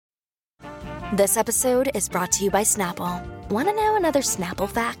This episode is brought to you by Snapple. Want to know another Snapple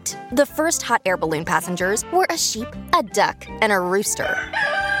fact? The first hot air balloon passengers were a sheep, a duck, and a rooster.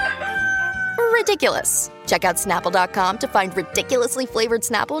 Ridiculous. Check out Snapple.com to find ridiculously flavored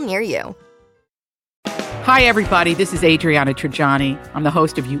Snapple near you. Hi, everybody. This is Adriana Trajani. I'm the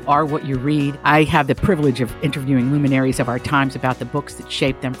host of You Are What You Read. I have the privilege of interviewing luminaries of our times about the books that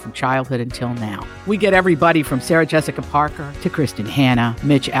shaped them from childhood until now. We get everybody from Sarah Jessica Parker to Kristen Hanna,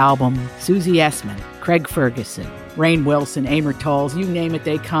 Mitch Albom, Susie Essman, Craig Ferguson, Rainn Wilson, Amor Tolls, you name it,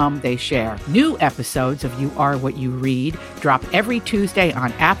 they come, they share. New episodes of You Are What You Read drop every Tuesday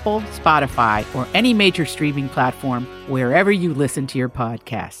on Apple, Spotify, or any major streaming platform wherever you listen to your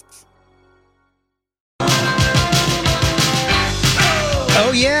podcasts.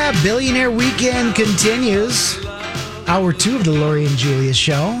 Oh yeah, Billionaire Weekend continues. Hour 2 of the Lori and Julia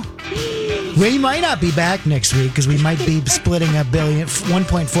show. We might not be back next week because we might be splitting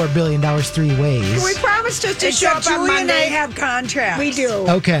 $1.4 billion 3 ways. We promised us to show up on Monday. And I have contracts. We do.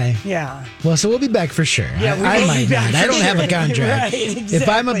 Okay. Yeah. Well, so we'll be back for sure. Yeah, I might not. I don't have a contract. Right, exactly. If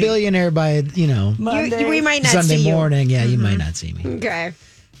I'm a billionaire by, Monday, we might not Sunday see you. morning, you might not see me. Okay.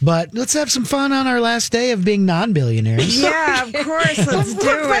 But let's have some fun on our last day of being non-billionaires. Yeah, of course. Let's do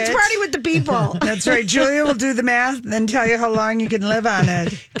it. Let's party with the people. That's right. Julia will do the math and then tell you how long you can live on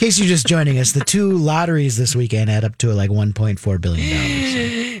it. In case you're just joining us, the 2 lotteries this weekend add up to like $1.4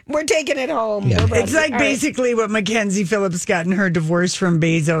 billion. We're taking it home. Yeah. It's like basically what Mackenzie Phillips got in her divorce from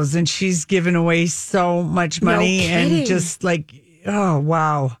Bezos, and she's given away so much money and just like, oh,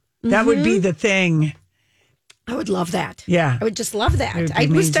 wow. That would be the thing. I would love that. Yeah. I would just love that. I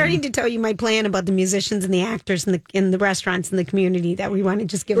was starting to tell you my plan about the musicians and the actors in the restaurants in the community that we want to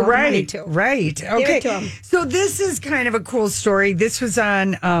just give all the money to. Right. Give it to Okay. 'em. So this is kind of a cool story. This was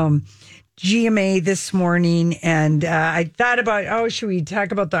on GMA this morning, and I thought about, should we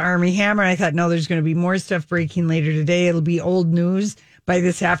talk about the Army Hammer? I thought, no, there's going to be more stuff breaking later today. It'll be old news by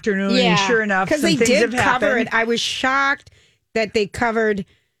this afternoon. Yeah. And sure enough, because some they things did have cover happened. it. I was shocked that they covered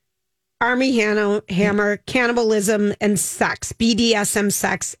Army Hammer, cannibalism, and sex, BDSM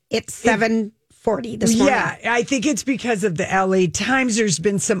sex. It's 7:40 this morning. Yeah, I think it's because of the LA Times. There's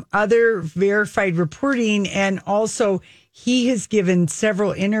been some other verified reporting, and also he has given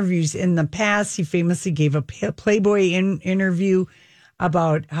several interviews in the past. He famously gave a Playboy interview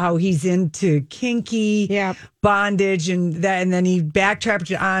about how he's into kinky bondage and that, and then he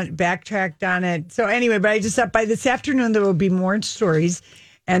backtracked on it. So anyway, but I just thought by this afternoon there will be more stories.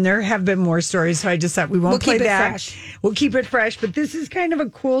 And there have been more stories, so I just thought we'll play keep it that. fresh. We'll keep it fresh. But this is kind of a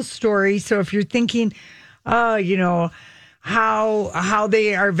cool story. So if you're thinking, how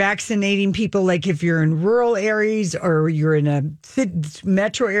they are vaccinating people, like if you're in rural areas or you're in a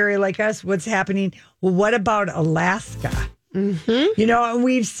metro area like us, what's happening? Well, what about Alaska? Mm-hmm. And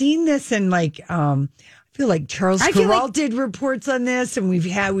we've seen this in I feel like Charles Corral did reports on this, and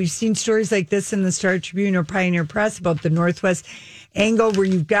we've seen stories like this in the Star Tribune or Pioneer Press about the Northwest angle where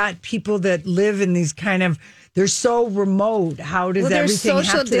you've got people that live in these they're so remote. How does everything happen to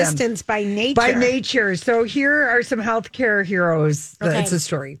them? Social distance by nature. By nature. So here are some healthcare heroes. Okay. It's a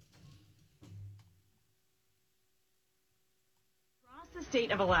story. Across the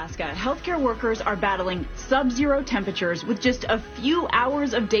state of Alaska, healthcare workers are battling sub-zero temperatures with just a few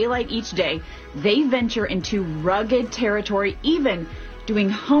hours of daylight each day. They venture into rugged territory, even doing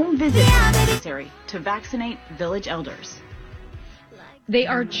home visits necessary to vaccinate village elders. They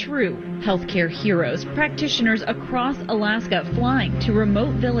are true healthcare heroes, practitioners across Alaska flying to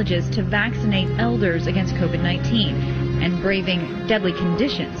remote villages to vaccinate elders against COVID-19 and braving deadly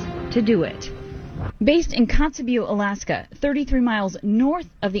conditions to do it. Based in Kotzebue, Alaska, 33 miles north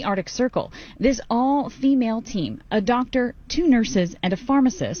of the Arctic Circle, this all-female team, a doctor, 2 nurses, and a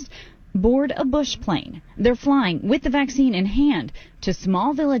pharmacist, board a bush plane. They're flying with the vaccine in hand to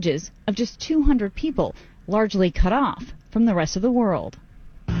small villages of just 200 people, largely cut off from the rest of the world.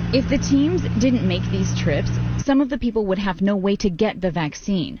 If the teams didn't make these trips, some of the people would have no way to get the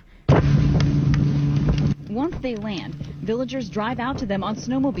vaccine. Once they land, villagers drive out to them on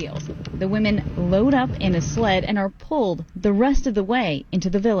snowmobiles. The women load up in a sled and are pulled the rest of the way into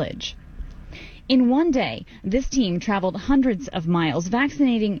the village. In one day, this team traveled hundreds of miles,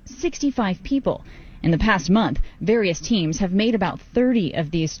 vaccinating 65 people. In the past month, various teams have made about 30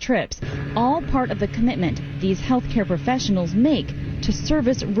 of these trips, all part of the commitment these healthcare professionals make to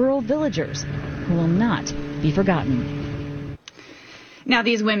service rural villagers who will not be forgotten. Now,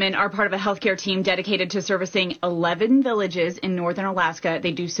 these women are part of a healthcare team dedicated to servicing 11 villages in northern Alaska.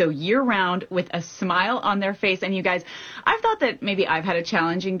 They do so year-round with a smile on their face. And you guys, I've thought that maybe I've had a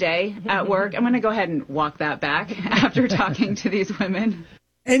challenging day at work. I'm going to go ahead and walk that back after talking to these women.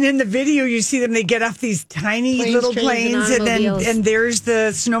 And in the video, you see them, they get off these tiny Planes, little trains, planes, and and there's the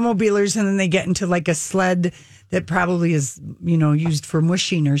snowmobilers, and then they get into like a sled that probably is, used for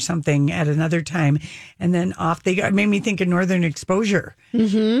mushing or something at another time. And then off they go. It made me think of Northern Exposure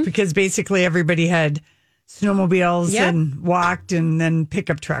because basically everybody had snowmobiles and walked, and then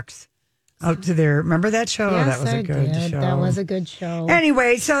pickup trucks out to their. Remember that show? Yes, That was a good show. That was a good show.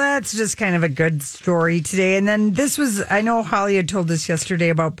 Anyway, so that's just kind of a good story today. And then this was, I know Holly had told us yesterday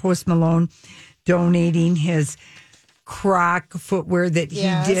about Post Malone donating his Croc footwear that he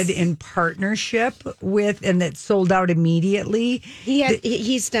did in partnership with, and that sold out immediately.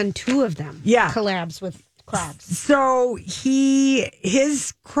 He's done 2 of them. Yeah. Collabs with Crocs. So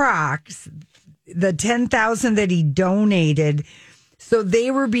his Crocs, the 10,000 that he donated, so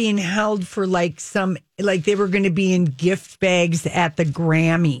they were being held for like they were going to be in gift bags at the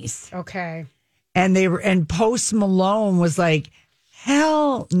Grammys. Okay. And Post Malone was like,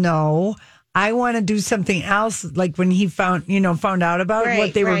 hell no, I want to do something else. Like when he found out about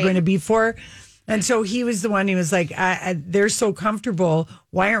what they were going to be for. And so he was the one, he was like, they're so comfortable.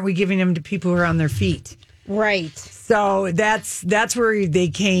 Why aren't we giving them to people who are on their feet? Right. So that's where they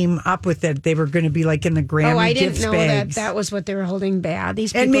came up with it. They were going to be like in the Grammy. Oh, I didn't gift know bags. that was what they were holding back.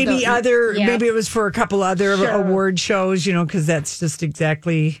 These people and maybe maybe it was for a couple other award shows, because that's just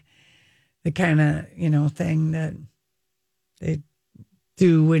exactly the kind of thing that they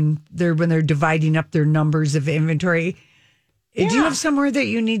do when they're dividing up their numbers of inventory. Do you have somewhere that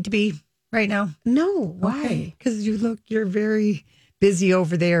you need to be right now? No. Why? Because you're very busy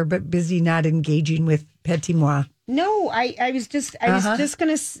over there, but busy not engaging with Petit Moi. No, I was just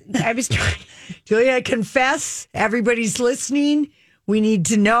trying. Julia, confess, everybody's listening. We need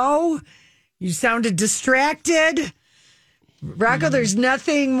to know. You sounded distracted. Rocco, there's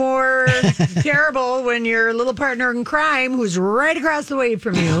nothing more terrible when your little partner in crime, who's right across the way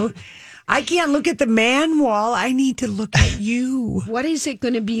from you, I can't look at the man wall. I need to look at you. What is it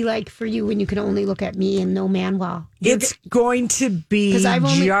going to be like for you when you can only look at me and no man wall? It's going to be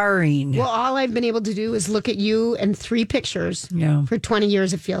jarring. Well, all I've been able to do is look at you and 3 pictures for 20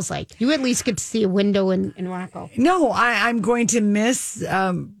 years, it feels like. You at least get to see a window in Rocco. No, I'm going to miss...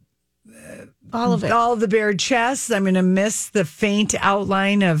 all of it. All the bare chests. I'm going to miss the faint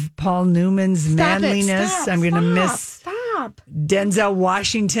outline of Paul Newman's manliness. I'm going to miss Denzel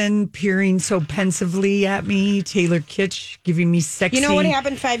Washington peering so pensively at me. Taylor Kitsch giving me sexy. You know what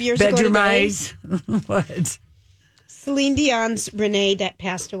happened 5 years ago bedroom today? eyes. What? Celine Dion's Renee that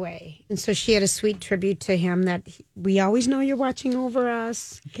passed away. And so she had a sweet tribute to him that we always know you're watching over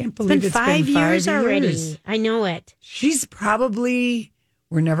us. I can't believe it's been 5 years years already. I know it. She's probably...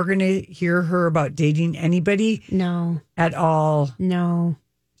 We're never going to hear her about dating anybody. No. At all. No.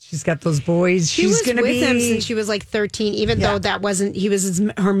 She's got those boys. She's going to be with him since she was like 13, even though that wasn't, he was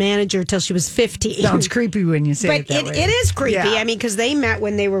her manager till she was 15. Sounds creepy when you say it that way. But it is creepy. Yeah. I mean, because they met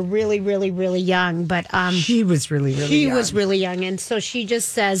when they were really, really, really young. But she was really, really young. She was really young. And so she just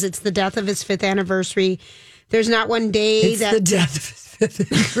says it's the death of his 5th anniversary. There's not one day it's the death of his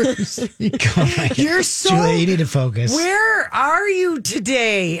 5th anniversary. You're so... Julia, you need to focus. Where are you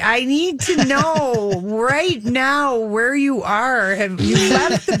today? I need to know right now where you are. Have you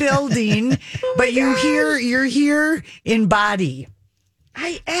left the building, but you're here in body.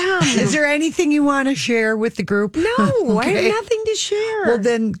 I am. Is there anything you want to share with the group? No, okay. I have nothing to share. Well,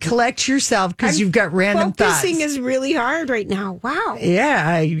 then collect yourself because you've got random thoughts. Focusing is really hard right now. Wow.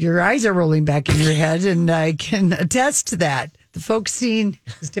 Yeah, your eyes are rolling back in your head, and I can attest to that. The focusing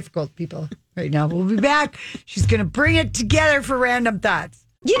is difficult, people, right now. We'll be back. She's going to bring it together for random thoughts.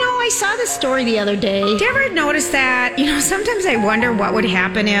 You know, I saw this story the other day. Did you ever notice that? Sometimes I wonder what would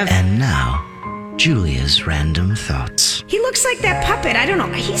happen if... And now... Julia's random thoughts. He looks like that puppet. I don't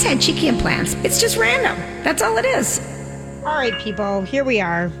know. He's had cheeky implants. It's just random. That's all it is. All right, people. Here we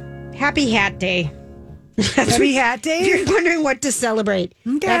are. Happy Hat Day. Happy Hat Day? If you're wondering what to celebrate,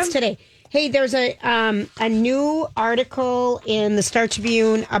 okay. That's today. Hey, there's a new article in the Star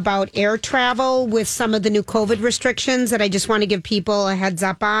Tribune about air travel with some of the new COVID restrictions that I just want to give people a heads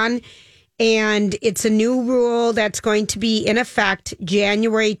up on. And it's a new rule that's going to be in effect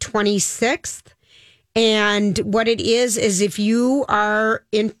January 26th. And what it is if you are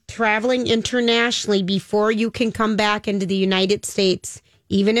traveling internationally before you can come back into the United States,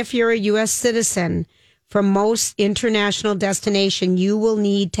 even if you're a U.S. citizen, for most international destination, you will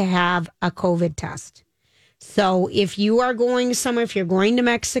need to have a COVID test. So if you are going somewhere, if you're going to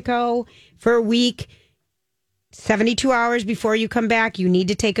Mexico for a week, 72 hours before you come back, you need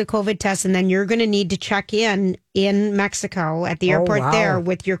to take a COVID test, and then you're going to need to check in Mexico at the airport there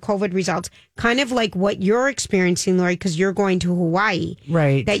with your COVID results. Kind of like what you're experiencing, Lori, because you're going to Hawaii.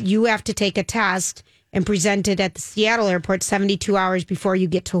 Right. That you have to take a test and present it at the Seattle airport 72 hours before you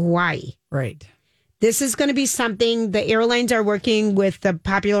get to Hawaii. Right. This is going to be something the airlines are working with the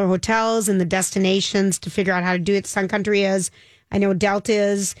popular hotels and the destinations to figure out how to do it. Sun Country is. I know Delta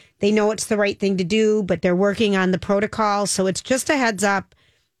is. They know it's the right thing to do, but they're working on the protocol. So it's just a heads up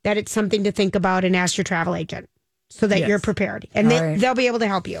that it's something to think about and ask your travel agent so that you're prepared. And they'll be able to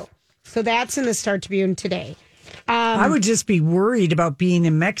help you. So that's in the Star Tribune today. I would just be worried about being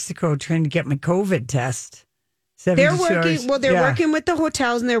in Mexico trying to get my COVID test. They're working. Well, they're working with the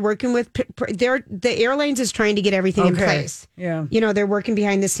hotels and they're working with. The airlines is trying to get everything in place. Yeah, they're working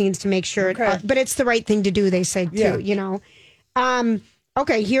behind the scenes to make sure. But it's the right thing to do. They say too.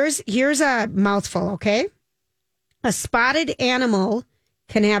 Okay. Here's a mouthful. Okay, a spotted animal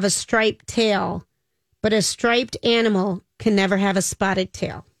can have a striped tail, but a striped animal can never have a spotted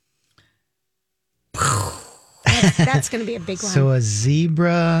tail. That's going to be a big one. So a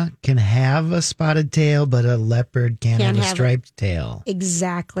zebra can have a spotted tail, but a leopard can't have a striped tail.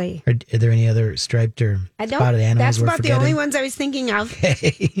 Exactly. Are there any other striped or spotted animals? That's we're about forgetting? the only ones I was thinking of.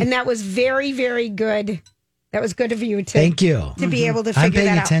 Okay. And that was very, very good. That was good of you to Thank you. To be able to figure I'm paying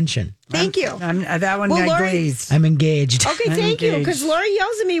that out. attention. Thank you. That one got glazed. I'm engaged. Okay, thank you. Because Lori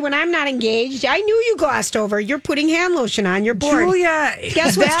yells at me when I'm not engaged. I knew you glossed over. You're putting hand lotion on. You're bored. Julia,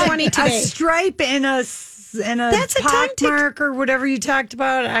 guess what's 20 today? A stripe and a that's a pock mark or whatever you talked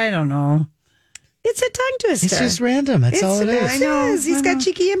about. I don't know. It's a tongue twister. It's just random. That's all it is. I know. He's got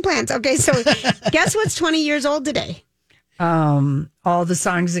cheeky implants. Okay, so guess what's 20 years old today? All the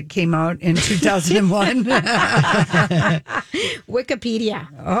songs that came out in 2001. Wikipedia.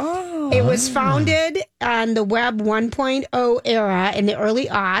 Oh. It was founded on the Web 1.0 era in the early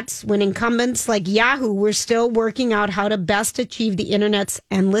aughts when incumbents like Yahoo were still working out how to best achieve the internet's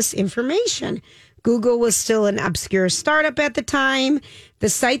endless information. Google was still an obscure startup at the time. The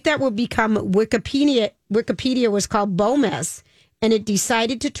site that would become Wikipedia was called Bomis, and it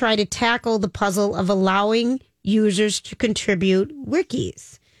decided to try to tackle the puzzle of allowing users to contribute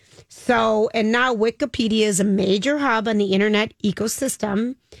wikis. So, and now Wikipedia is a major hub on the internet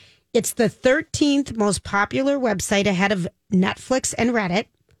ecosystem. It's the 13th most popular website ahead of Netflix and Reddit,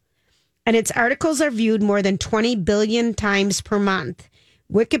 and its articles are viewed more than 20 billion times per month.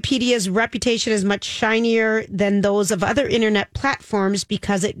 Wikipedia's reputation is much shinier than those of other internet platforms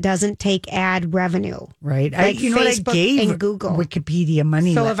because it doesn't take ad revenue. Right. Like Facebook I gave and Google. Wikipedia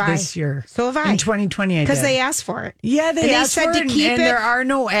money this year. So have I. In 2020, I did. Because they asked for it. Yeah, they asked said for to it, keep and it. there are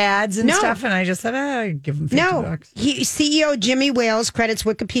no ads and stuff, and I just said, I'd give them $50. CEO Jimmy Wales credits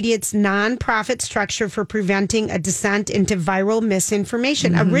Wikipedia's nonprofit structure for preventing a descent into viral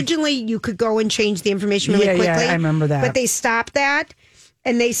misinformation. Mm-hmm. Originally, you could go and change the information really quickly. Yeah, I remember that. But they stopped that.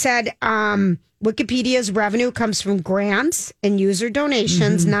 And they said Wikipedia's revenue comes from grants and user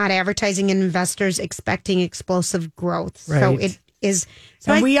donations, not advertising and investors expecting explosive growth. Right. So it is.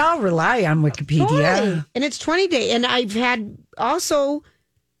 So we all rely on Wikipedia. Totally. And it's 20 days. And I've had also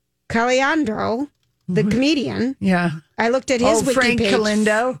Caliendo, the comedian. Yeah. I looked at his wiki Frank page.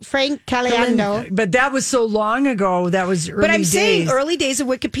 Caliendo. Frank Caliendo. But that was so long ago. That was early days. But I'm saying early days of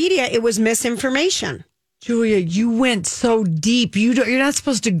Wikipedia, it was misinformation. Julia, you went so deep. You're not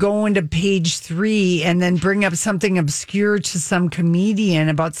supposed to go into page 3 and then bring up something obscure to some comedian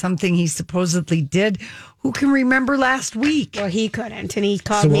about something he supposedly did. Who can remember last week? Well, he couldn't, and he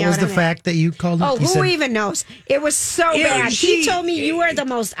called me out. So what was the fact that you called him? Oh, who even knows? It was so bad. He told me you are the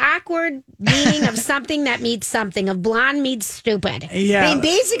most awkward meaning of something that means something. Of blonde means stupid. Yeah. I mean,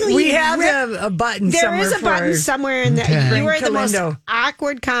 basically, we have a button somewhere. There is a button somewhere in there. You are the most Caliendo.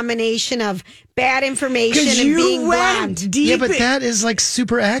 awkward combination of bad information and being blonde. Deep. Yeah, but that is like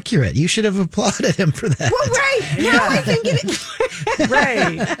super accurate. You should have applauded him for that. Well, right. Now I think it.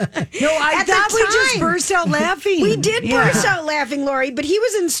 Right. No, I thought we just burst out laughing. We did burst out laughing, Lori, but he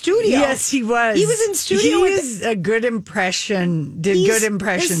was in studio. Yes, he was. He was in studio. He is a good impression. Did good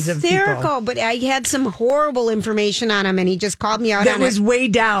impressions of people. Hysterical, but I had some horrible information on him, and he just called me out that on was it. way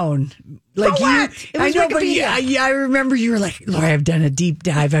down. Like For what? It was I know, Wikipedia. but I remember you were like, Laura, I've done a deep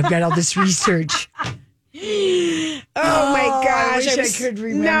dive. I've got all this research. Oh my gosh! I wish I could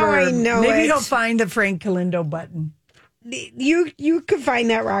remember. No, I know. Maybe he'll find the Frank Caliendo button. You could find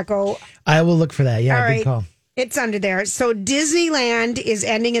that, Rocco. I will look for that. Yeah, All good right. call. It's under there. So Disneyland is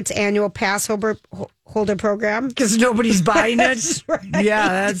ending its annual pass holder program because nobody's buying it. Right. Yeah,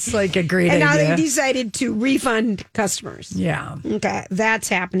 that's like a great idea. And now they decided to refund customers. Yeah. Okay, that's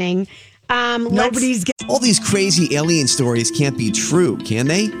happening. Nobody's getting. All these crazy alien stories can't be true, can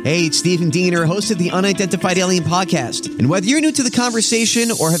they? Hey, it's Stephen Diener, host of the Unidentified Alien Podcast. And whether you're new to the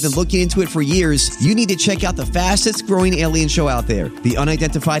conversation or have been looking into it for years, you need to check out the fastest growing alien show out there, the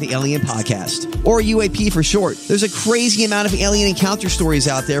Unidentified Alien Podcast, or UAP for short. There's a crazy amount of alien encounter stories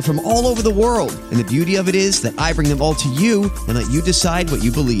out there from all over the world. And the beauty of it is that I bring them all to you and let you decide what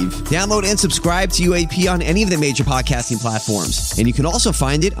you believe. Download and subscribe to UAP on any of the major podcasting platforms. And you can also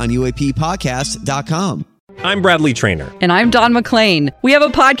find it on UAPpodcast.com. I'm Bradley Trainer. And I'm Don McClain. We have a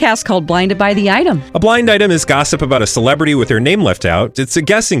podcast called Blinded by the Item. A blind item is gossip about a celebrity with their name left out. It's a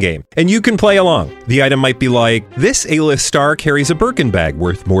guessing game, and you can play along. The item might be like, this A-list star carries a Birkin bag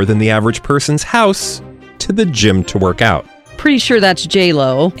worth more than the average person's house to the gym to work out. Pretty sure that's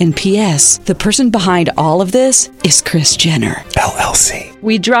J-Lo. And P.S. the person behind all of this is Kris Jenner, LLC.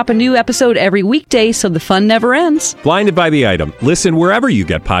 We drop a new episode every weekday so the fun never ends. Blinded by the Item. Listen wherever you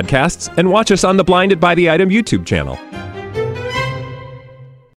get podcasts and watch us on the Blinded by the Item YouTube channel.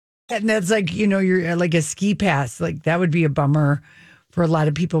 And that's like, you're like a ski pass. Like that would be a bummer for a lot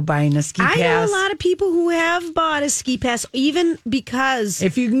of people buying a ski pass. I know a lot of people who have bought a ski pass, even because...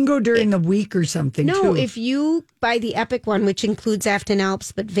 If you can go during the week or something, No, too. if you buy the Epic one, which includes Afton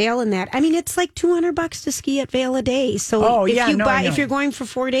Alps, but Vail and that, I mean, it's like $200 to ski at Vail a day. So if you're going for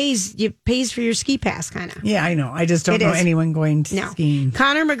 4 days, it pays for your ski pass, kind of. Yeah, I know. I just don't know anyone going skiing.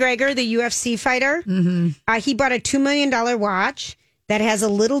 Conor McGregor, the UFC fighter, he bought a $2 million watch that has a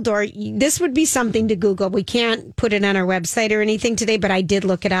little door. This would be something to Google. We can't put it on our website or anything today, but I did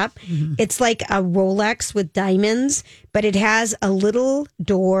look it up. It's like a Rolex with diamonds, but it has a little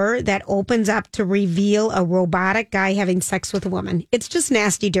door that opens up to reveal a robotic guy having sex with a woman. It's just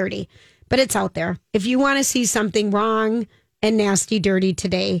nasty dirty, but it's out there. If you want to see something wrong and nasty dirty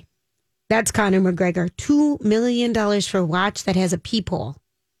today, that's Conor McGregor. $2 million for a watch that has a peephole.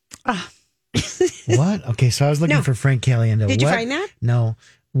 What? Okay, so I was looking for Frank Caliendo. Did you find that? No.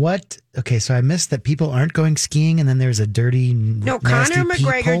 What? Okay, so I missed that people aren't going skiing, and then there's a dirty, No, nasty Conor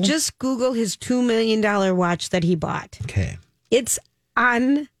McGregor, peephole? just Google his $2 million watch that he bought. Okay. It's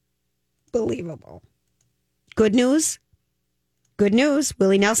unbelievable. Good news. Good news.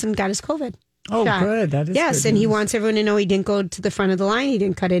 Willie Nelson got his COVID. Oh, shot. good. That is Yes, good and he news. wants everyone to know he didn't go to the front of the line. He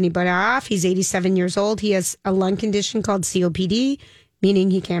didn't cut anybody off. He's 87 years old. He has a lung condition called COPD,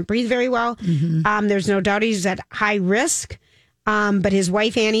 meaning he can't breathe very well. There's no doubt he's at high risk. But his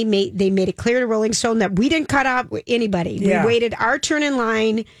wife, Annie, made it clear to Rolling Stone that we didn't cut off anybody. Yeah. We waited our turn in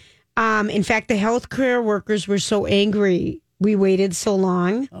line. In fact, the healthcare workers were so angry we waited so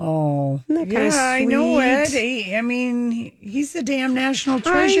long. Oh, Isn't that kinda yeah, I know it. sweet? He's a damn national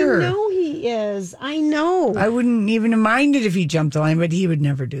treasure. I know he is. I know. I wouldn't even have minded if he jumped the line, but he would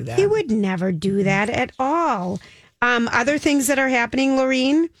never do that. He would never do that at all. Other things that are happening,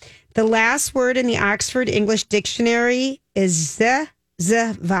 Laureen, the last word in the Oxford English Dictionary is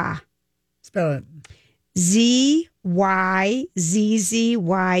Zyzzyva. Spell it. Zyzzyva,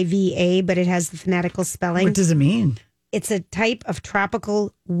 but it has the phonetical spelling. What does it mean? It's a type of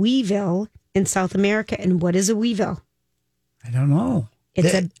tropical weevil in South America. And what is a weevil? I don't know.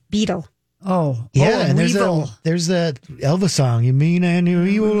 It's a beetle. Oh, Yeah, and weevil. there's a Elvis song. You mean I knew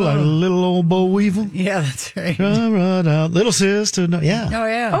you were like a little old boy weevil? Yeah, that's right. Little sister. No, yeah. Oh,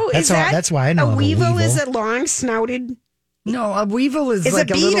 yeah. Oh, That's why I know a of weevil is a long snouted. No, a weevil is It's like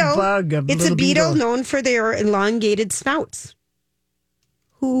a a beetle. little bug. It's a beetle known for their elongated snouts.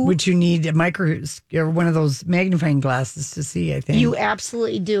 Which you need a microscope or one of those magnifying glasses to see, I think. You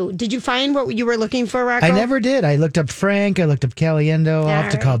absolutely do. Did you find what you were looking for, Rocco? I never did. I looked up Frank. I looked up Caliendo. I'll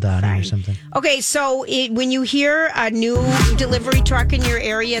have to call Donna or something. Okay, so when you hear a new delivery truck in your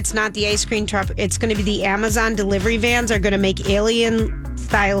area, it's not the ice cream truck. It's going to be the Amazon delivery vans are going to make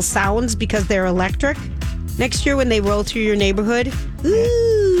alien-style sounds because they're electric. Next year when they roll through your neighborhood,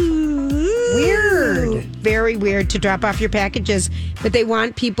 weird. Very weird to drop off your packages, but they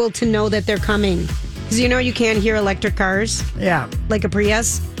want people to know that they're coming. Because you can't hear electric cars. Yeah. Like a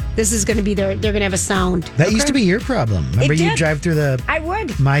Prius. This is going to be they're going to have a sound. That used to be your problem. Remember, you drive through the I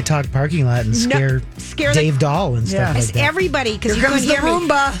would. My Talk parking lot and scare the Dave Dahl and stuff like that. Everybody, because you couldn't hear me.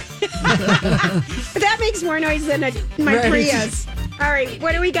 But that makes more noise than my Right. Prius. All right,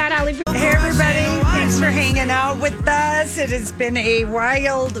 what do we got, Ollie? Hey, everybody. Thanks for hanging out with us. It has been a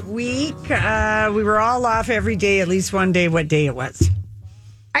wild week. We were all off every day, at least one day, what day it was.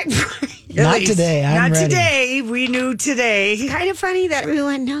 Not today. I'm Not ready. today. We knew today. It's kind of funny that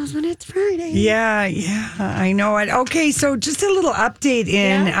everyone knows when it's Friday. Yeah, I know it. Okay, so just a little update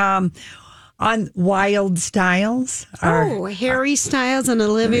in on Wild Styles. Harry Styles and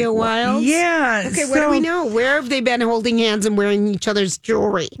Olivia Wilde. Yeah. Okay, what do we know? Where have they been holding hands and wearing each other's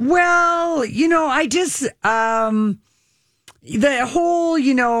jewelry? Well, I just the whole,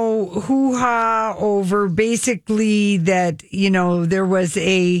 hoo-ha over basically that, there was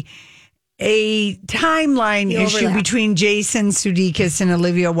a timeline issue between Jason Sudeikis and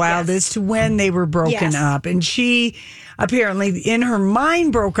Olivia Wilde as to when they were broken up. And she apparently, in her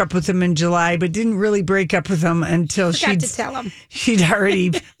mind, broke up with him in July, but didn't really break up with him until she'd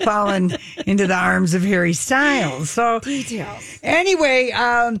already fallen into the arms of Harry Styles. So, details. Anyway,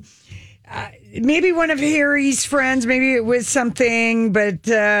 maybe one of Harry's friends, maybe it was something, but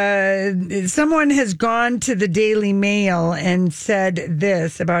someone has gone to the Daily Mail and said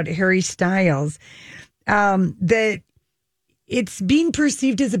this about Harry Styles, that it's being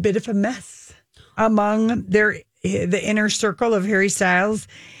perceived as a bit of a mess among the inner circle of Harry Styles,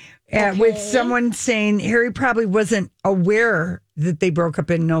 with someone saying Harry probably wasn't aware that they broke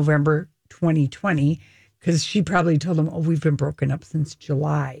up in November 2020 because she probably told him, we've been broken up since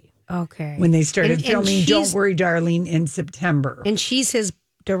July. Okay. When they started filming Don't Worry, Darling in September. And she's his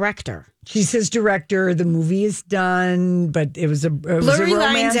director. She's his director. The movie is done, but it was a blurry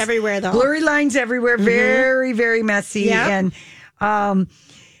lines everywhere, though. Blurry lines everywhere. Very, very messy. Yep. And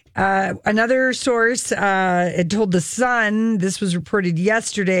another source had told The Sun, this was reported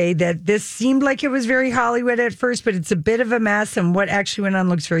yesterday, that this seemed like it was very Hollywood at first, but it's a bit of a mess, and what actually went on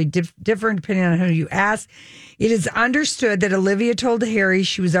looks very different depending on who you ask. It is understood that Olivia told Harry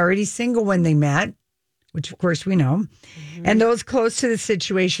she was already single when they met, which of course we know. Mm-hmm. And those close to the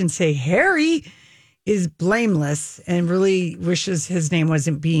situation say Harry is blameless and really wishes his name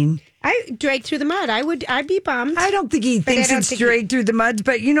wasn't being dragged through the mud. I'd be bummed. I don't think he thinks it's dragged through the mud,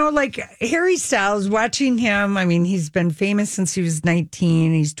 but like Harry Styles, watching him, I mean, he's been famous since he was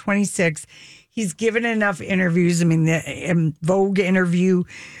 19. He's 26. He's given enough interviews. I mean, the Vogue interview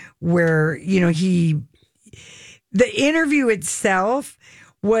where, the interview itself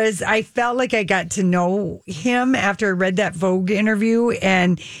was, I felt like I got to know him after I read that Vogue interview,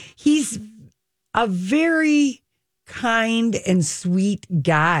 and he's a very kind and sweet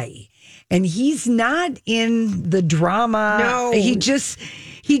guy. And he's not in the drama. No. He just,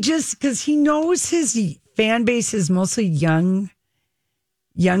 because he knows his fan base is mostly young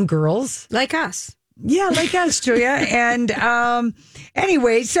girls. Like us. Yeah, like us, Julia. And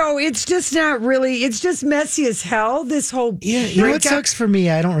anyway, so it's just not really, it's just messy as hell, this whole you know what sucks for me?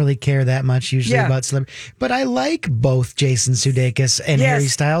 I don't really care that much usually about celebrity, but I like both Jason Sudeikis and Harry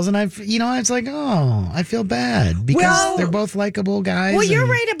Styles, and it's like, I feel bad because they're both likable guys. Well, you're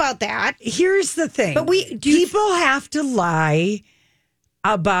right about that. Here's the thing. But people have to lie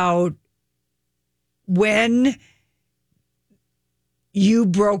about when you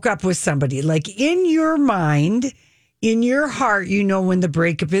broke up with somebody. Like, in your mind, in your heart, when the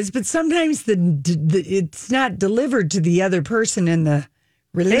breakup is, but sometimes it's not delivered to the other person in the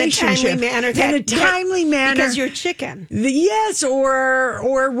relationship. In a timely manner. Because you're chicken. Yes,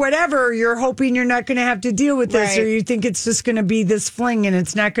 or whatever. You're hoping you're not going to have to deal with this, or you think it's just going to be this fling and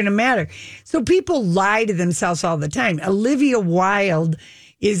it's not going to matter. So people lie to themselves all the time. Olivia Wilde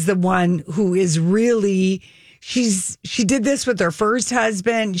is the one who is really... She did this with her first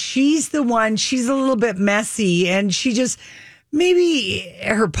husband. She's the one, she's a little bit messy, and she just, maybe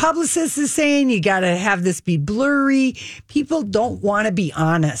her publicist is saying you got to have this be blurry. People don't want to be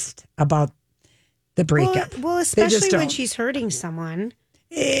honest about the breakup. Well, especially when she's hurting someone.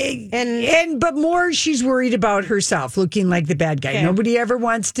 But more, she's worried about herself looking like the bad guy. Okay. Nobody ever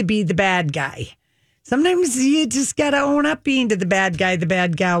wants to be the bad guy. Sometimes you just got to own up being to the bad guy, the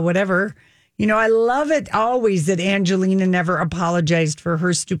bad gal, whatever. I love it always that Angelina never apologized for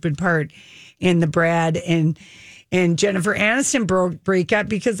her stupid part in the Brad and Jennifer Aniston breakup,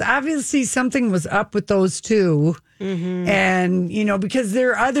 because obviously something was up with those two. Mm-hmm. And, because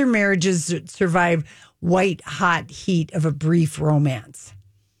there are other marriages that survive white hot heat of a brief romance.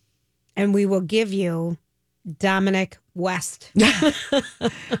 And we will give you Dominic West.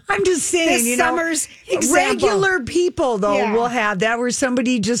 I'm just saying, this summer's example. Regular people, though, will have that where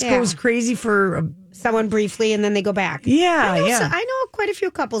somebody just goes crazy for someone briefly and then they go back. Yeah, I know quite a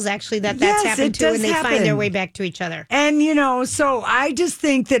few couples actually that's happened to, and they find their way back to each other. And, so I just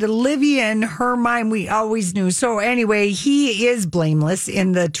think that Olivia, in her mind, we always knew. So anyway, he is blameless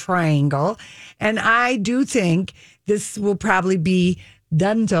in the triangle. And I do think this will probably be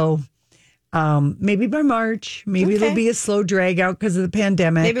done so. Maybe by March. Maybe it'll be a slow drag out because of the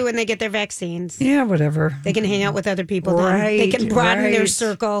pandemic. Maybe when they get their vaccines. Yeah, whatever. They can hang out with other people. Right. They can broaden their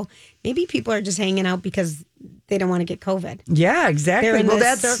circle. Maybe people are just hanging out because they don't want to get COVID. Yeah, exactly. They're in this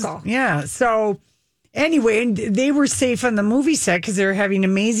that's circle. Yeah. So anyway, and they were safe on the movie set because they were having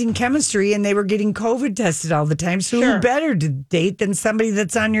amazing chemistry and they were getting COVID tested all the time. So who better to date than somebody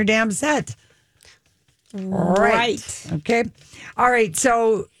that's on your damn set? Right. Okay. All right.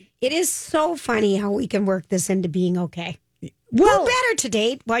 So it is so funny how we can work this into being okay. Well, who better to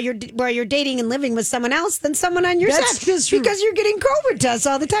date while you're dating and living with someone else than someone on your set? Just because you're getting COVID tests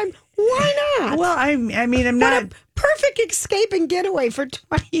all the time. Why not? Well, I mean, I'm not. What a perfect escape and getaway for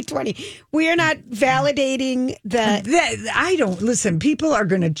 2020. We are not validating I don't listen. People are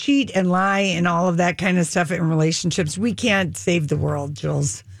going to cheat and lie and all of that kind of stuff in relationships. We can't save the world,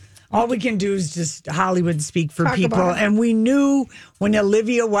 Jules. All we can do is just Hollywood speak for people. And we knew when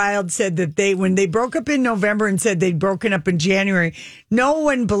Olivia Wilde said that when they broke up in November and said they'd broken up in January, no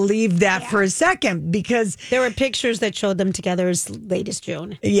one believed that for a second because there were pictures that showed them together as late as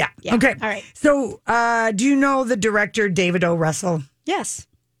June. Yeah. Okay. All right. So do you know the director, David O. Russell? Yes.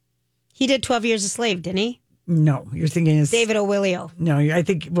 He did 12 Years a Slave, didn't he? No, you're thinking is David O. Willio. No, I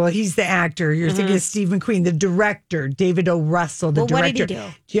think, well, he's the actor. You're thinking of Steve McQueen, the director, David O. Russell, the director. What did he do?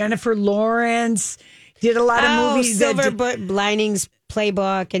 Jennifer Lawrence did a lot of movies. Silver Linings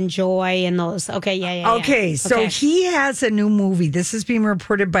Playbook and Joy and those. Okay, yeah. Okay, so he has a new movie. This is being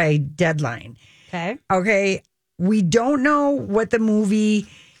reported by Deadline. Okay, we don't know what the movie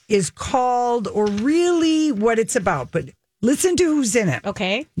is called or really what it's about, but listen to who's in it.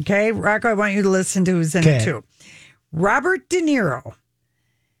 Okay, Rocco, I want you to listen to who's in it too. Robert De Niro,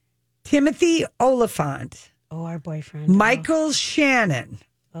 Timothy Olyphant. Oh, our boyfriend. Michael Shannon,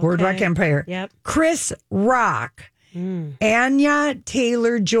 Boardwalk Empire. Yep. Chris Rock, Anya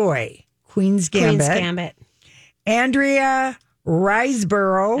Taylor-Joy, Queen's Gambit. Andrea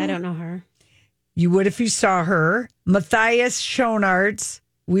Riseborough. I don't know her. You would if you saw her. Matthias Schoenaerts.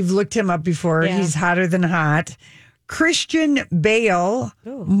 We've looked him up before. Yeah. He's hotter than hot. Christian Bale,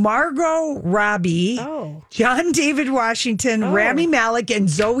 Margot Robbie, John David Washington, Rami Malek, and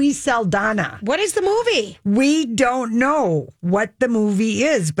Zoe Saldana. What is the movie? We don't know what the movie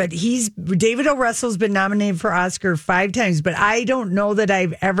is, but David O. Russell's been nominated for Oscar 5 times, but I don't know that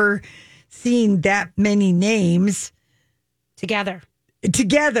I've ever seen that many names together.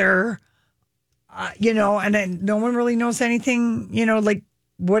 And no one really knows anything, like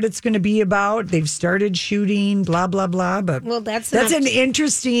what it's going to be about. They've started shooting, blah, blah, blah. But that's an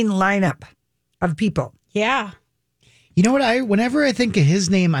interesting lineup of people. Yeah. You know what? Whenever I think of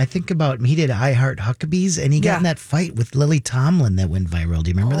his name, I think about he did I Heart Huckabees, and he got in that fight with Lily Tomlin that went viral. Do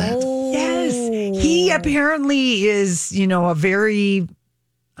you remember that? Yes. He apparently is, a very,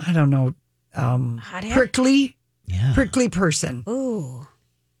 I don't know, prickly person. Ooh.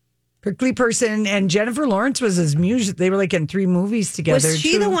 Prickly person, and Jennifer Lawrence was his muse. They were like in 3 movies together. Was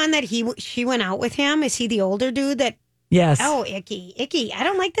she the one that she went out with him? Is he the older dude that? Yes. Oh, icky. I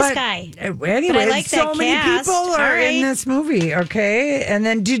don't like this guy. Anyway, I like so many cast. people are in this movie. Okay, and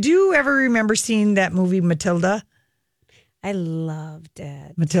then did you ever remember seeing that movie Matilda? I loved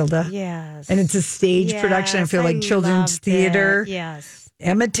it. Matilda. Yes. And it's a stage production. I feel like children's theater. Yes.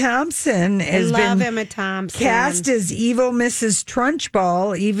 Emma Thompson has been Emma Thompson. cast as evil Mrs.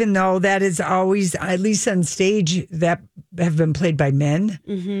 Trunchbull, even though that is always, at least on stage, that have been played by men.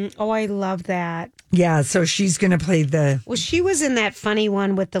 Mm-hmm. Oh, I love that. Yeah, so she's going to play Well, she was in that funny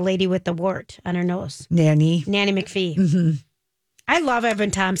one with the lady with the wart on her nose. Nanny McPhee. Mm-hmm. I love Evan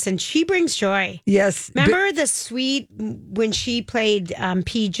Thompson. She brings joy. Yes. Remember the sweet, when she played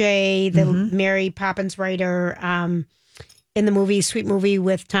PJ, the Mary Poppins writer, in the movie, sweet movie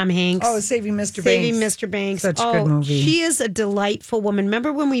with Tom Hanks. Oh, Saving Mr. Banks. Saving Mr. Banks. Such a good movie. She is a delightful woman.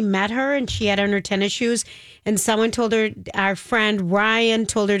 Remember when we met her and she had on her tennis shoes and someone told her, our friend Ryan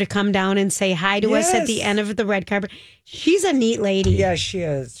told her to come down and say hi to us at the end of the red carpet. She's a neat lady. Yes, she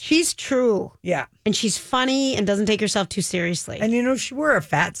is. She's true. Yeah. And she's funny and doesn't take herself too seriously. And she wore a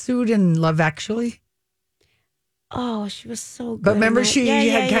fat suit in Love Actually. Oh, she was so good. But remember, she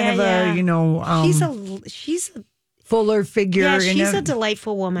had kind of she's a fuller figure. Yeah, she's a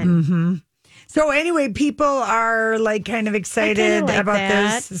delightful woman. Mm-hmm. So anyway, people are like kind of excited about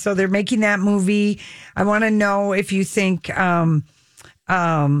this. So they're making that movie. I want to know if you think Ben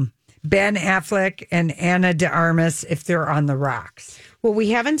Affleck and Anna de Armas, if they're on the rocks. Well, we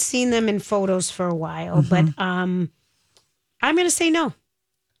haven't seen them in photos for a while, but I'm going to say no.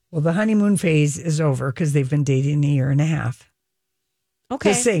 Well, the honeymoon phase is over because they've been dating a year and a half.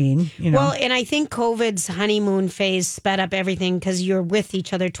 Okay. Just saying, Well, and I think COVID's honeymoon phase sped up everything because you're with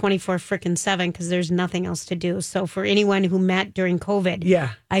each other 24/7 because there's nothing else to do. So for anyone who met during COVID,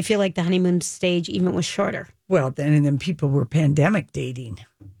 I feel like the honeymoon stage even was shorter. Well, then people were pandemic dating.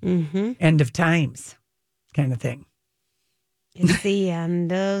 Mm-hmm. End of times. kind of thing. It's the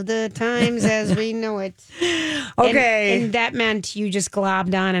end of the times as we know it. Okay. And that meant you just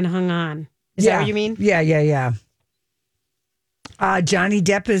globbed on and hung on. Is that what you mean? Yeah. Johnny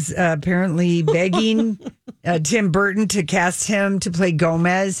Depp is apparently begging Tim Burton to cast him to play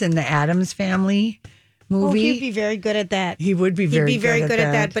Gomez in the Addams Family movie. Oh, he'd be very good at that. He would be very good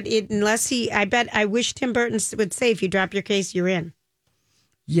at that. But I wish Tim Burton would say, if you drop your case, you're in.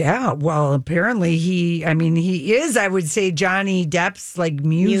 Yeah, well, apparently he is, I would say, Johnny Depp's like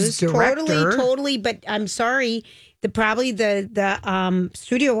muse director. Totally. But I'm sorry, the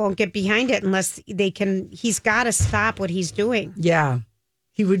studio won't get behind it unless they can. He's got to stop what he's doing. Yeah,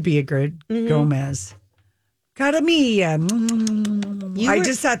 he would be a good Gomez. Cara mia. I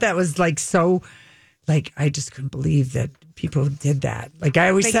just thought that was like so. Like, I just couldn't believe that people did that. Like, I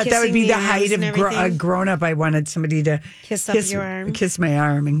always thought that would be the height of a grown up. I wanted somebody to kiss my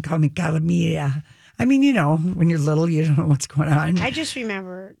arm and call me cara mia. I mean, when you're little, you don't know what's going on. I just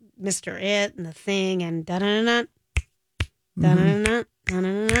remember Mr. It and the Thing and da-da-da-da, da-da-da-da,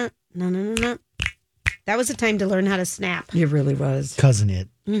 da-da-da-da, da-da-da-da. That was the time to learn how to snap. It really was. Cousin It.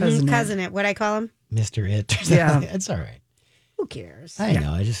 Cousin It. What'd I call him? Mr. It. Yeah. It's all right. Who cares? I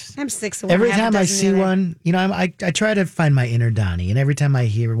know. I'm 6 Every time I see one, I try to find my inner Donnie, and every time I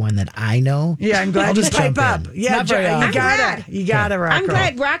hear one that I know, I'm glad I'll just pipe jump up. in. Yeah, you gotta, Rocco. I'm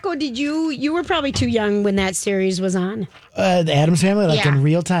glad, Rocco. Did you were probably too young when that series was on? The Addams Family, in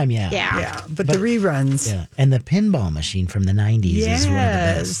real time, yeah. But the reruns, and the pinball machine from the 90s is one of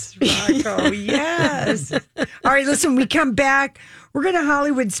the best. Rocco, yes. All right, listen. We come back. We're going to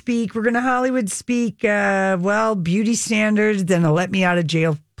Hollywood speak. Beauty standards, then a let me out of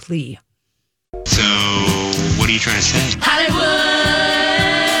jail plea. So, what are you trying to say?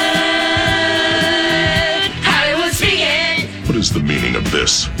 Hollywood speaking. What is the meaning of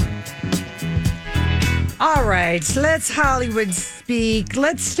this? All right, so let's Hollywood speak.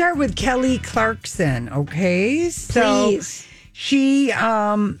 Let's start with Kelly Clarkson, okay? So Please. She,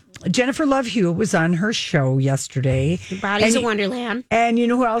 Jennifer Love Hewitt was on her show yesterday. Bodies of Wonderland. And you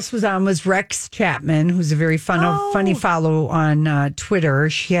know who else was on was Rex Chapman, who's a very funny follow on Twitter.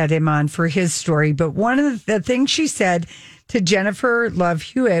 She had him on for his story. But one of the things she said to Jennifer Love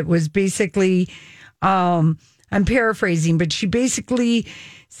Hewitt was basically, I'm paraphrasing, but she basically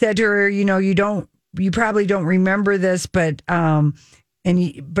said to her, you probably don't remember this, but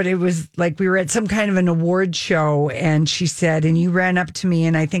but it was like we were at some kind of an award show, and she said, and you ran up to me,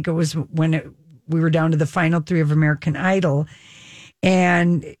 and I think it was when we were down to the final 3 of American Idol,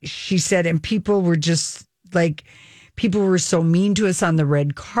 and she said, and people were just like, people were so mean to us on the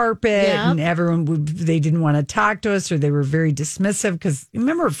red carpet, and everyone they didn't want to talk to us, or they were very dismissive, because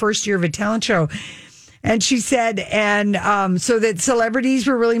remember, first year of a talent show. And she said, so that celebrities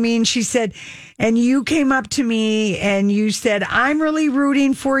were really mean. She said, and you came up to me and you said, I'm really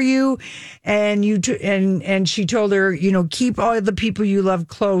rooting for you. And and she told her, keep all the people you love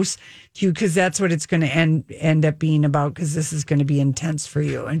close to you, because that's what it's going to end up being about, because this is going to be intense for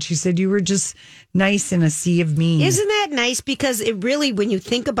you. And she said, you were just nice in a sea of mean. Isn't that nice? Because it really, when you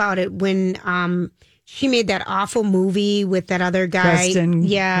think about it, when she made that awful movie with that other guy.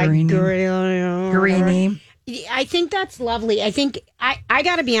 Guarini. I think that's lovely. I think I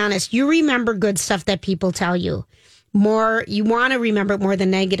got to be honest. You remember good stuff that people tell you more. You want to remember it more than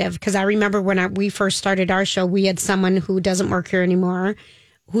negative. Because I remember when we first started our show, we had someone who doesn't work here anymore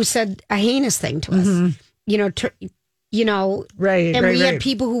who said a heinous thing to us. Right. And we had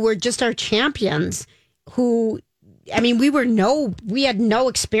people who were just our champions who. I mean, we had no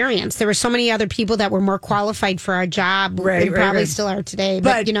experience. There were so many other people that were more qualified for our job and probably still are today.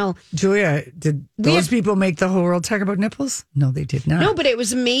 But Julia, did those people make the whole world talk about nipples? No, they did not. No, but it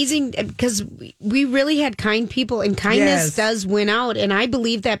was amazing because we really had kind people, and kindness does win out. And I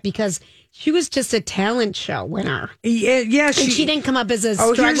believe that because she was just a talent show winner. Yeah. And she didn't come up as a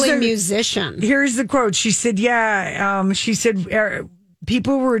struggling musician. Here's the quote. She said,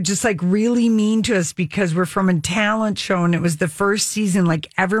 people were just like really mean to us because we're from a talent show, and it was the first season.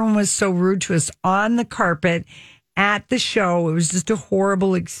 Like, everyone was so rude to us on the carpet at the show. It was just a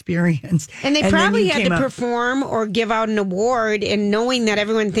horrible experience. And they probably had to perform or give out an award, and knowing that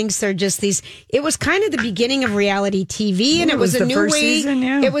everyone thinks they're just these. It was kind of the beginning of reality TV, and it was a new way.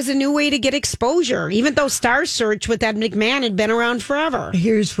 It was a new way to get exposure, even though Star Search with Ed McMahon had been around forever.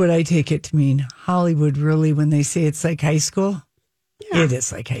 Here's what I take it to mean: Hollywood, really, when they say it's like high school. Yeah. It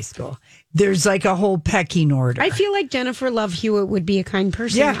is like high school. There's like a whole pecking order. I feel like Jennifer Love Hewitt would be a kind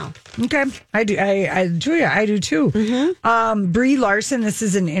person now. Okay. I do. Julia, I do too. Mm-hmm. Brie Larson, this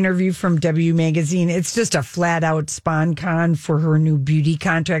is an interview from W Magazine. It's just a flat out SponCon for her new beauty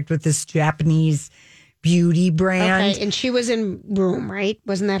contract with this Japanese beauty brand. Okay, and she was in Room, right?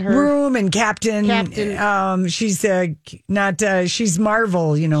 Wasn't that her? Room and Captain. She's she's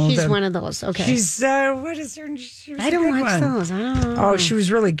Marvel, She's one of those. Okay. She's, what is her? I don't watch those. I don't know. Oh, she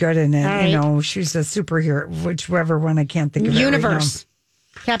was really good in it. Right. She's a superhero, whichever one I can't think of. Universe.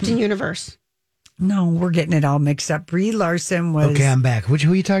 Captain Universe. No, we're getting it all mixed up. Brie Larson was... Okay, I'm back. Who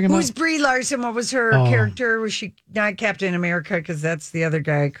are you talking about? Who's Brie Larson? What was her character? Was she not Captain America? Because that's the other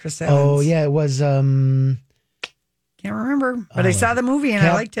guy, Chris Evans. Oh, yeah, it was... Can't remember, but I saw the movie and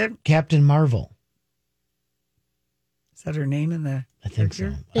I liked it. Captain Marvel. Is that her name in the... I think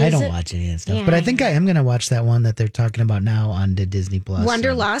so. I don't watch any of that stuff, but I think I am going to watch that one that they're talking about now on the Disney Plus.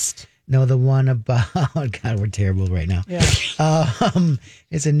 Wanderlust? No, the one about... God, we're terrible right now. Yeah.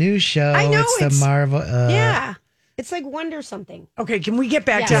 It's a new show. I know. It's the Marvel... yeah. It's like Wonder something. Okay, can we get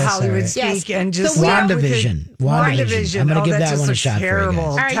back to Hollywood speak and just... WandaVision. WandaVision. I'm going to give that one a looks shot terrible. for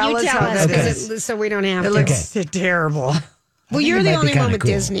you guys. All right, tell you us tell how us, that is. so we don't have It to. looks terrible. Well, you're it the might be only one kinda with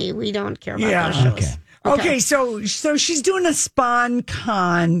cool. Disney. We don't care about those shows. Okay, so she's doing a Spawn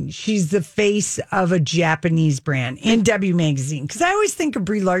Con. She's the face of a Japanese brand in W Magazine. Because I always think of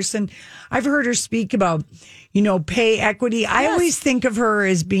Brie Larson. I've heard her speak about, pay equity. I always think of her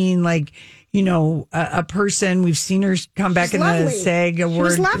as being like, a person. We've seen her come back in the SAG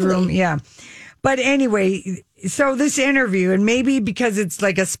award room. Yeah. But anyway, so this interview, and maybe because it's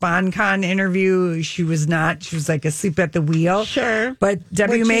like a SpawnCon interview, she was like asleep at the wheel. Sure. But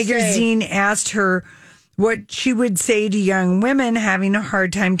W Magazine asked her what she would say to young women having a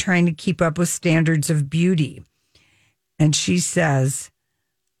hard time trying to keep up with standards of beauty. And she says,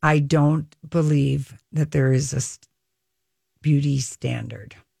 I don't believe that there is a beauty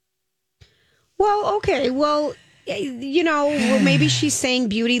standard. Well, okay. Well, maybe she's saying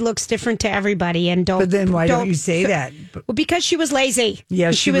beauty looks different to everybody, and don't. But then why don't you say that? Well, because she was lazy.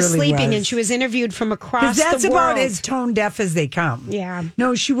 Yeah, she was really sleeping, was. and she was interviewed from across the world. That's about as tone deaf as they come. Yeah.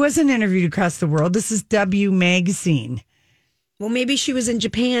 No, she wasn't interviewed across the world. This is W Magazine. Well, maybe she was in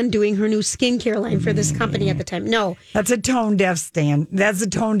Japan doing her new skincare line for this company at the time. No, that's a tone deaf That's a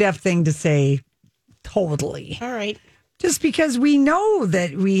tone deaf thing to say. Totally. All right. Just because we know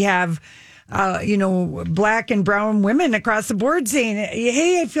that we have. Black and brown women across the board saying,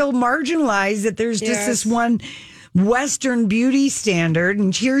 hey, I feel marginalized that there's just this one Western beauty standard.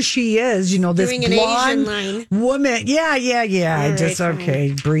 And here she is, this doing an blonde Asian line. woman. Yeah.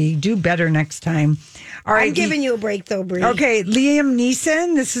 Okay, Brie, do better next time. All right. I'm giving you a break, though, Brie. Okay, Liam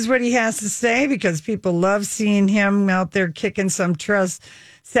Neeson, this is what he has to say because people love seeing him out there kicking some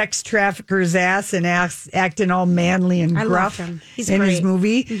sex trafficker's ass and acting all manly and gruff in his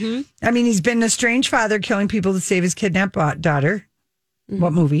movie. Mm-hmm. I mean, he's been a strange father killing people to save his kidnapped daughter. Mm-hmm.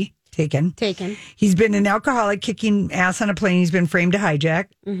 What movie? Taken. He's been an alcoholic kicking ass on a plane. He's been framed to hijack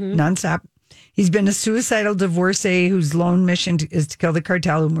nonstop. He's been a suicidal divorcee whose lone mission is to kill the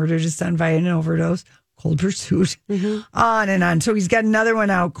cartel who murdered his son via an overdose. Cold Pursuit. On and on. So he's got another one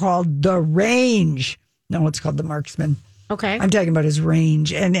out called The Range. No, it's called The Marksman. Okay. I'm talking about his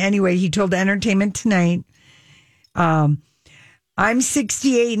range. And anyway, he told Entertainment Tonight, I'm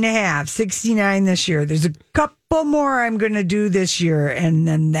 68 and a half, 69 this year. There's a couple more I'm going to do this year, and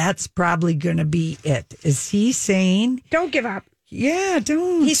then that's probably going to be it. Is he saying? Don't give up. Yeah,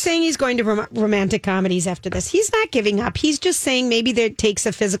 don't. He's saying he's going to romantic comedies after this. He's not giving up. He's just saying maybe that takes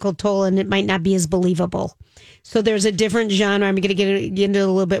a physical toll and it might not be as believable. So there's a different genre. I'm going to get into a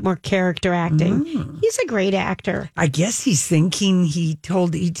little bit more character acting. He's a great actor. I guess he's thinking, he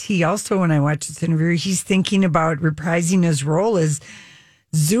told E.T. also when I watched this interview, he's thinking about reprising his role as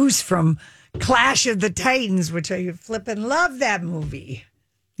Zeus from Clash of the Titans, which I flippin' love that movie.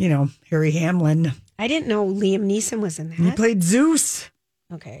 Harry Hamlin. I didn't know Liam Neeson was in that. He played Zeus.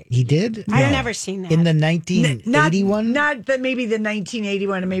 Okay. He did? I've never seen that. In the 1981? Not maybe the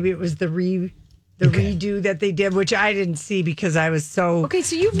 1981, and maybe it was the redo that they did, which I didn't see because I was so Okay,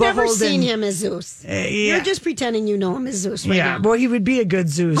 so you've never seen him as Zeus. You're just pretending you know him as Zeus right now. Well, he would be a good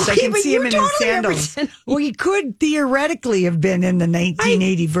Zeus. Okay, I can see him in his sandals. Well, he could theoretically have been in the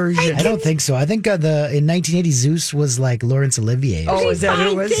 1980 version. I don't think so. I think in 1980 Zeus was like Laurence Olivier. Oh, is that what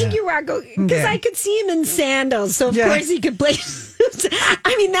it was? Thank you, Rocco. Because I could see him in sandals, so of course he could play Zeus.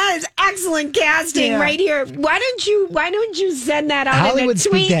 I mean, that is excellent casting right here. Why don't you send that out Hollywood in a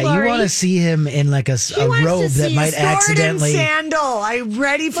tweet, speak that. Lori? You want to see him in like a robe that might accidentally. Sword and sandal. I'm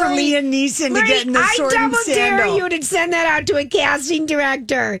ready for Liam Neeson to get in the sword and sandal. I double dare you to send that out to a casting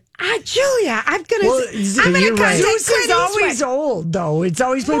director. Julia, I'm gonna. Right. Zeus is always old, though. It's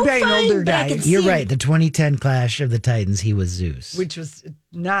always played by an older guy. You're right. The 2010 Clash of the Titans, he was Zeus, which was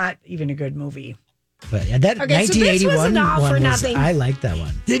not even a good movie. But yeah, that Okay, so this 1981 was an all for one nothing. I like that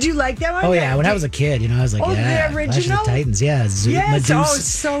one. Did you like that one? Oh yeah, when I was a kid, I was like, the Clash of original? the Titans, yeah, Yes, Medusa, oh, it's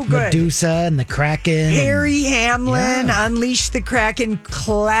so good. Medusa and the Kraken, Harry Hamlin, Unleash the Kraken,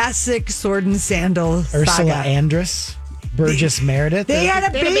 classic sword and sandal Ursula saga. Andress, Burgess Meredith. They had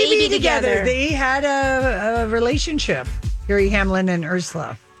a They had a baby baby together. together. They had a relationship. Harry Hamlin and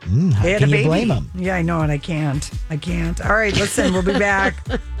Ursula. How They had can a you baby. blame them? Yeah, I know, and I can't. All right, listen, we'll be back.